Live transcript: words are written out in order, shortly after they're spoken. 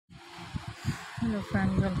Hello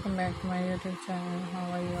friends, welcome back to my YouTube channel.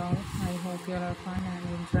 How are you all? I hope you all are fine and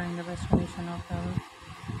enjoying the best condition of health.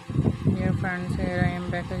 Dear friends, here I am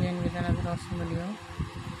back again with another awesome video.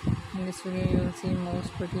 In this video you will see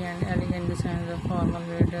most pretty and elegant designs of formal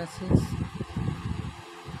wear dresses.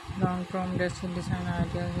 Long from dressy design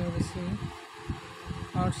ideas you will see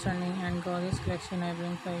outstanding and gorgeous collection I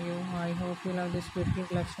bring for you. I hope you love this beautiful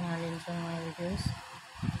collection and enjoy my videos.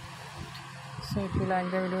 So if you like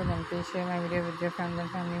the video, then please share my video with your friends and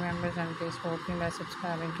family members, and please support me by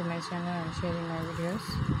subscribing to my channel and sharing my videos.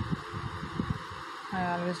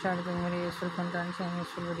 I always try to bring very useful content and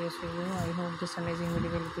useful videos for you. I hope this amazing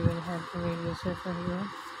video will be very helpful, very useful for you.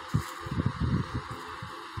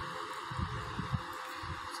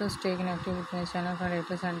 So stay connected with my channel for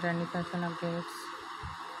latest and trendy fashion updates.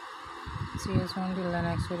 See you soon till the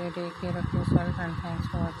next video. Take care of yourself and thanks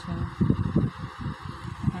for watching.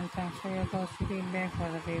 And thanks for your positive feedback for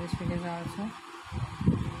the previous videos also.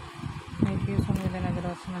 Meet you soon with another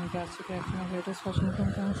awesome and classic collection of latest fashion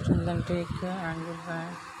content. Till then, take care and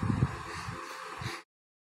goodbye.